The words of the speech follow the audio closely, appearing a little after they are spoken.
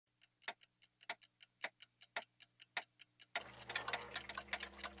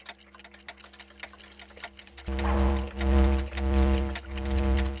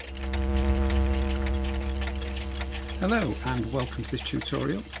Hello and welcome to this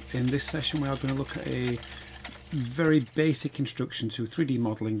tutorial. In this session we are going to look at a very basic introduction to 3D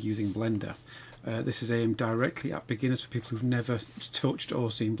modelling using Blender. This is aimed directly at beginners, for people who've never touched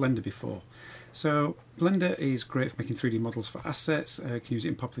or seen Blender before. So Blender is great for making 3D models for assets. You can use it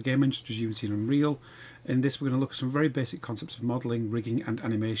in popular game engines such as Unity and Unreal. In this we're going to look at some very basic concepts of modelling, rigging and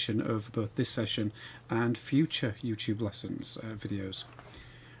animation over both this session and future YouTube lessons videos.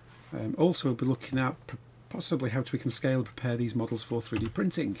 Also we'll be looking at possibly how we can scale and prepare these models for 3D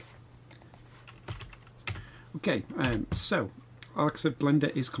printing. Okay, so like I said,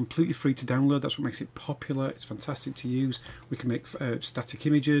 Blender is completely free to download. That's what makes it popular. It's fantastic to use. We can make static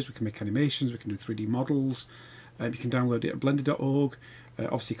images, we can make animations, we can do 3D models. You can download it at blender.org.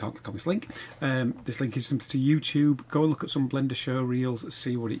 Obviously you can't click on this link. This link is simply to YouTube. Go and look at some Blender show reels,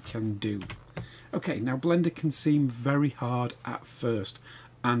 see what it can do. Okay, now Blender can seem very hard at first,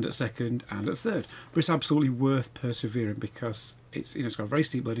 and at second and at third, but it's absolutely worth persevering because it's got a very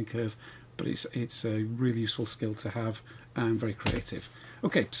steep learning curve, but it's a really useful skill to have and very creative.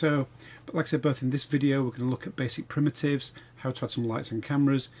 Okay, so like I said, both in this video we're going to look at basic primitives, how to add some lights and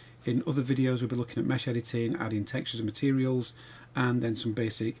cameras. In other videos we'll be looking at mesh editing, adding textures and materials, and then some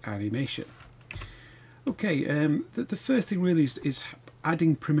basic animation. Okay, the first thing really is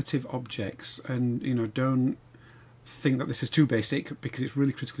adding primitive objects, and don't think that this is too basic, because it's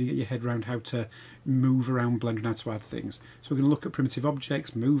really critical you get your head around how to move around Blender and how to add things. So we're going to look at primitive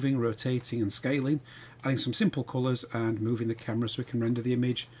objects, moving, rotating and scaling, adding some simple colours and moving the camera so we can render the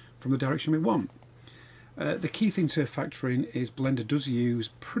image from the direction we want. The key thing to factor in is Blender does use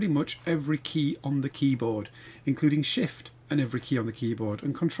pretty much every key on the keyboard, including Shift and every key on the keyboard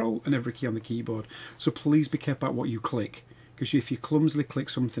and Control and every key on the keyboard. So please be careful about what you click, because if you clumsily click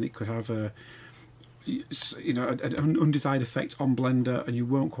something it could have an undesired effect on Blender and you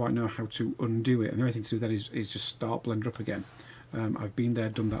won't quite know how to undo it. And the only thing to do then is just start Blender up again. I've been there,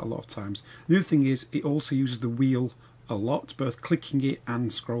 done that a lot of times. The other thing is it also uses the wheel a lot, both clicking it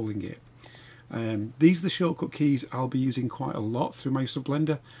and scrolling it. These are the shortcut keys I'll be using quite a lot through my use of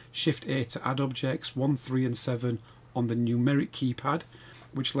Blender. Shift A to add objects, 1, 3 and 7 on the numeric keypad,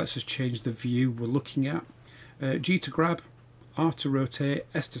 which lets us change the view we're looking at. G to grab, R to rotate,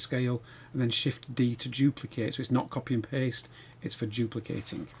 S to scale, and then Shift D to duplicate. So it's not copy and paste, it's for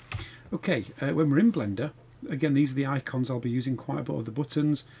duplicating. Okay, when we're in Blender, again these are the icons I'll be using quite a bit of the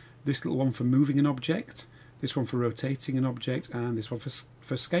buttons. This little one for moving an object, this one for rotating an object, and this one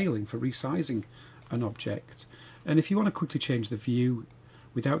for scaling, for resizing an object. And if you want to quickly change the view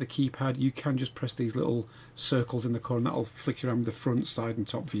without the keypad, you can just press these little circles in the corner, that'll flick around the front, side and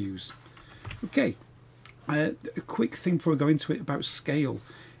top views. Okay. A quick thing before we go into it about scale.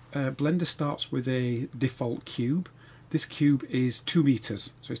 Blender starts with a default cube. This cube is 2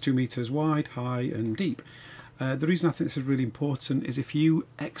 meters, so it's 2 meters wide, high and deep. The reason I think this is really important is if you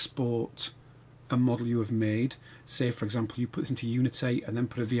export a model you have made, say for example you put this into Unity and then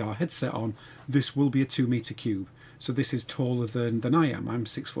put a VR headset on, this will be a 2 meter cube. So this is taller than I am. I'm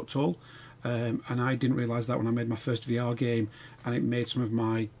 6 foot tall. And I didn't realise that when I made my first VR game, and it made some of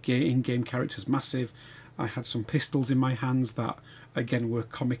my in-game characters massive. I had some pistols in my hands that again were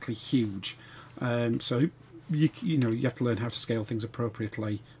comically huge. So you have to learn how to scale things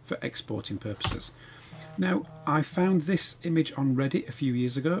appropriately for exporting purposes. Now I found this image on Reddit a few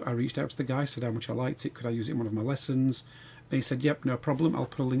years ago. I reached out to the guy, said how much I liked it, could I use it in one of my lessons, and he said yep, no problem, I'll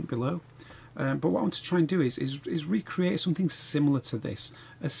put a link below. But what I want to try and do is recreate something similar to this,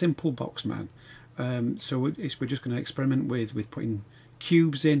 a simple box man. So we're just going to experiment with putting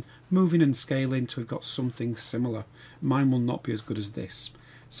cubes in, moving and scaling till we've got something similar. Mine will not be as good as this.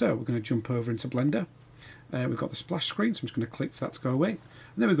 So we're going to jump over into Blender. We've got the splash screen, so I'm just going to click for that to go away. And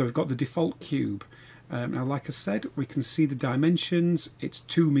there we go, we've got the default cube. Now like I said, we can see the dimensions, it's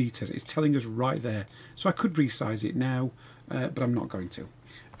 2 meters, it's telling us right there. So I could resize it now, but I'm not going to.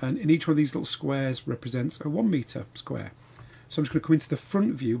 And in each one of these little squares represents a 1 meter square. So I'm just going to come into the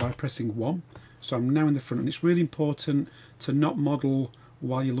front view by pressing 1. So I'm now in the front, and it's really important to not model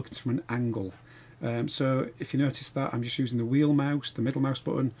while you're looking from an angle. So if you notice that I'm just using the wheel mouse, the middle mouse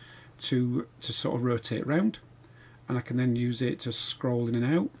button, to sort of rotate around, and I can then use it to scroll in and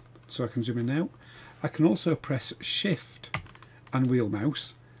out, so I can zoom in and out. I can also press Shift and wheel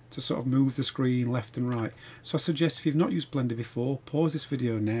mouse to sort of move the screen left and right. So I suggest if you've not used Blender before, pause this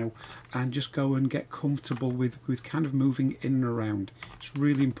video now and just go and get comfortable with kind of moving in and around. It's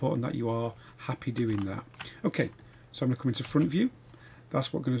really important that you are happy doing that. Okay, so I'm going to come into front view.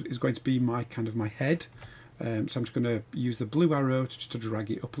 That's what is going to be my head. So I'm just going to use the blue arrow just to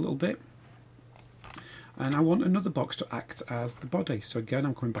drag it up a little bit. and I want another box to act as the body. So again,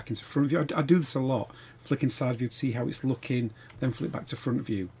 I'm coming back into front view. I do this a lot, flicking side view to see how it's looking, then flip back to front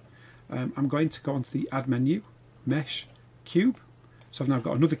view. I'm going to go onto the add menu, mesh, cube. So I've now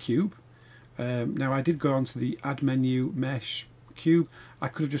got another cube. Now I did go onto the add menu, mesh, cube. I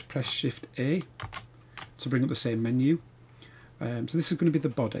could have just pressed Shift A to bring up the same menu. So this is going to be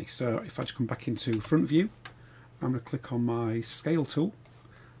the body. So if I just come back into front view, I'm going to click on my scale tool,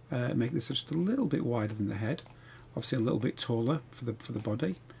 make this just a little bit wider than the head, obviously a little bit taller for the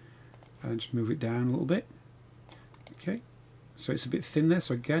body, and just move it down a little bit. Okay, so it's a bit thin there.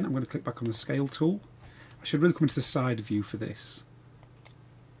 So again, I'm going to click back on the scale tool. I should really come into the side view for this.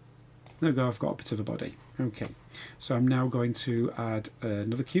 There we go, I've got a bit of a body. Okay, so I'm now going to add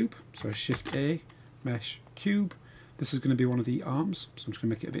another cube. So Shift A, mesh, cube. This is going to be one of the arms, so I'm just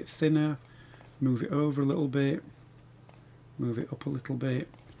going to make it a bit thinner, move it over a little bit, move it up a little bit.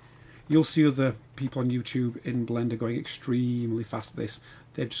 You'll see other people on YouTube in Blender going extremely fast at this.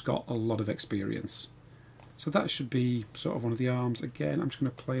 They've just got a lot of experience. So that should be sort of one of the arms. Again, I'm just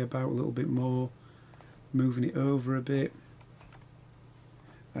going to play about a little bit more, moving it over a bit.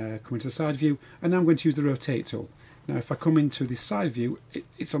 Come into the side view, and now I'm going to use the rotate tool. Now if I come into the side view,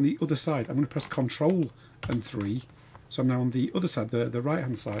 it's on the other side. I'm going to press Control and 3, so I'm now on the other side, the right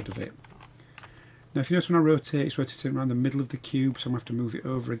hand side of it. Now if you notice when I rotate, it's rotating around the middle of the cube, so I'm going to have to move it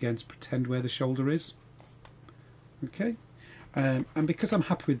over again to pretend where the shoulder is. Okay, and because I'm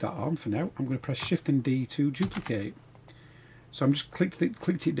happy with that arm for now, I'm going to press Shift and D to duplicate. So I'm just clicked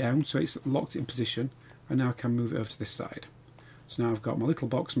it down, so it's locked in position, and now I can move it over to this side. So now I've got my little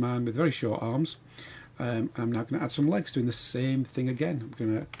box man with very short arms. I'm now going to add some legs, doing the same thing again. I'm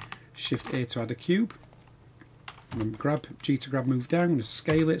going to Shift A to add a cube. I'm going to grab G to grab, move down. I'm going to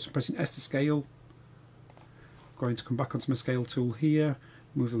scale it, so I'm pressing S to scale. I'm going to come back onto my scale tool here,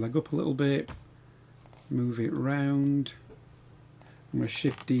 move the leg up a little bit, move it round. I'm going to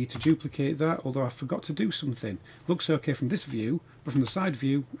Shift D to duplicate that, although I forgot to do something. Looks okay from this view, but from the side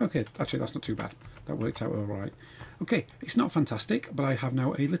view, okay, actually that's not too bad. That worked out all right. Okay, it's not fantastic, but I have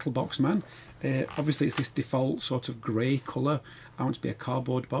now a little box man. Obviously it's this default sort of grey colour. I want it to be a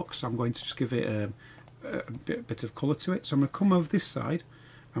cardboard box, so I'm going to just give it a bit of colour to it. So I'm going to come over this side,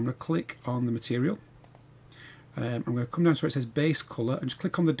 I'm going to click on the material. I'm going to come down to where it says base colour and just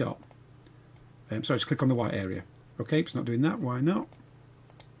click on the dot. Sorry, just click on the white area. Okay, it's not doing that, why not?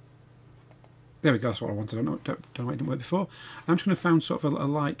 There we go, that's what I wanted. I don't know why it didn't work before. I'm just going to find sort of a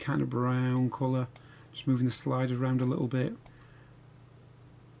light kind of brown colour. Just moving the sliders around a little bit.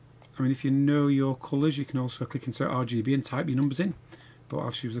 I mean, if you know your colours, you can also click insert RGB and type your numbers in. But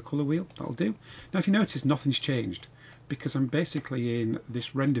I'll choose the colour wheel, that'll do. Now if you notice, nothing's changed, because I'm basically in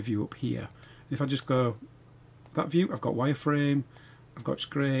this render view up here. And if I just go that view, I've got wireframe, I've got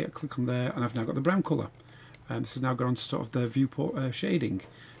grey, I click on there, and I've now got the brown colour. And this has now gone on to sort of the viewport shading.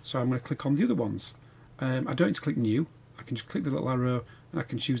 So I'm going to click on the other ones. I don't need to click new, I can just click the little arrow and I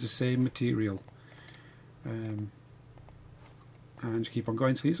can choose the same material. And just keep on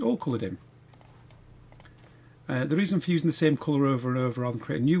going until it's all coloured in. The reason for using the same colour over and over rather than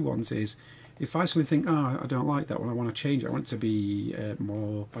creating new ones is if I suddenly think, oh, I don't like that one, I want to change it, I want it to be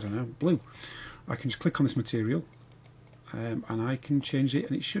more, I don't know, blue. I can just click on this material and I can change it,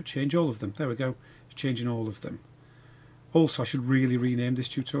 and it should change all of them. There we go, it's changing all of them. Also, I should really rename this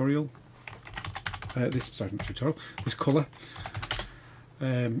tutorial, this colour.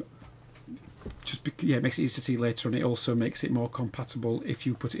 Yeah, it makes it easy to see later, and it also makes it more compatible if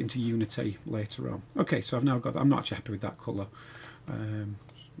you put it into Unity later on. Okay, so I've now got that. I'm not actually happy with that colour.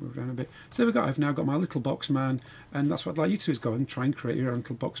 Move around a bit. So there we go, I've now got my little box man, and that's what I'd like you to do, is go and try and create your own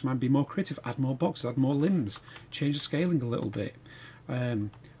little box man, be more creative, add more boxes, add more limbs, change the scaling a little bit.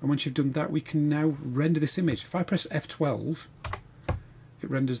 And once you've done that, we can now render this image. If I press F12, it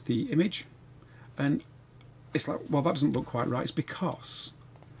renders the image, and it's like, well, that doesn't look quite right. It's because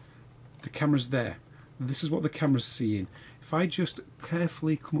the camera's there. This is what the camera's seeing. If I just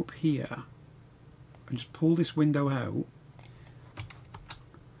carefully come up here and just pull this window out,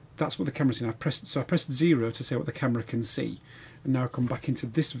 that's what the camera's seeing. I pressed 0 to say what the camera can see, and now I come back into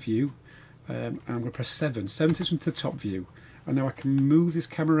this view, and I'm going to press 7. 7 takes me to the top view, and now I can move this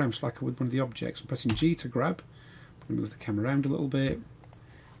camera around just like I would one of the objects. I'm pressing G to grab. I'm going to move the camera around a little bit.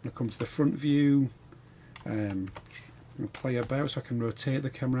 I'm going to come to the front view. I'm going to play about so I can rotate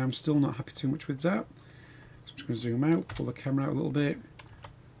the camera. I'm still not happy too much with that, so I'm just going to zoom out, pull the camera out a little bit,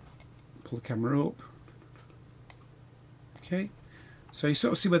 pull the camera up. Okay, so you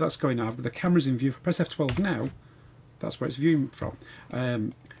sort of see where that's going now. I've got the camera's in view. If I press F12 now, that's where it's viewing from.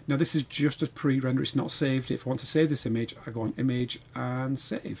 Now this is just a pre-render, it's not saved. If I want to save this image, I go on Image and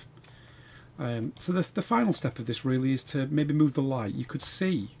Save. So the final step of this really is to maybe move the light. You could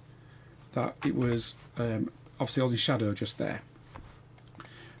see that it was obviously all in shadow just there.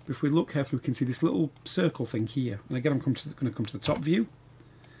 But if we look carefully, we can see this little circle thing here. And again, I'm going to come to the top view.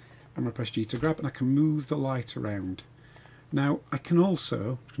 I'm going to press G to grab, and I can move the light around. Now, I can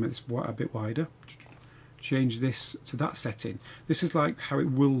also, just make this a bit wider, change this to that setting. This is like how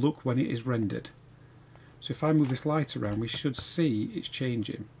it will look when it is rendered. So if I move this light around, we should see it's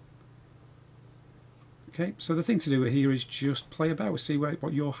changing. Okay, so the thing to do here is just play about, see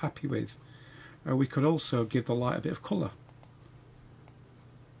what you're happy with. We could also give the light a bit of colour.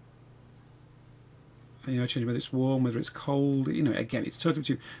 You know, change whether it's warm, whether it's cold. You know, again, it's totally up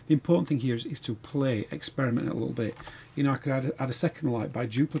to you. The important thing here is to play, experiment a little bit. You know, I could add a second light by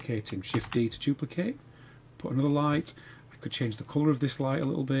duplicating. Shift D to duplicate. Put another light. I could change the colour of this light a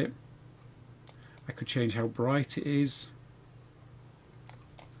little bit. I could change how bright it is.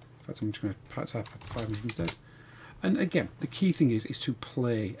 In fact, I'm just going to type 500 instead. And again, the key thing is to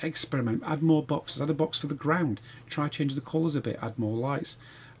play, experiment, add more boxes, add a box for the ground, try change the colours a bit, add more lights.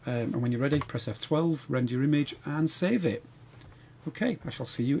 And when you're ready, press F12, render your image and save it. Okay, I shall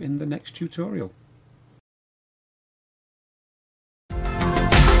see you in the next tutorial.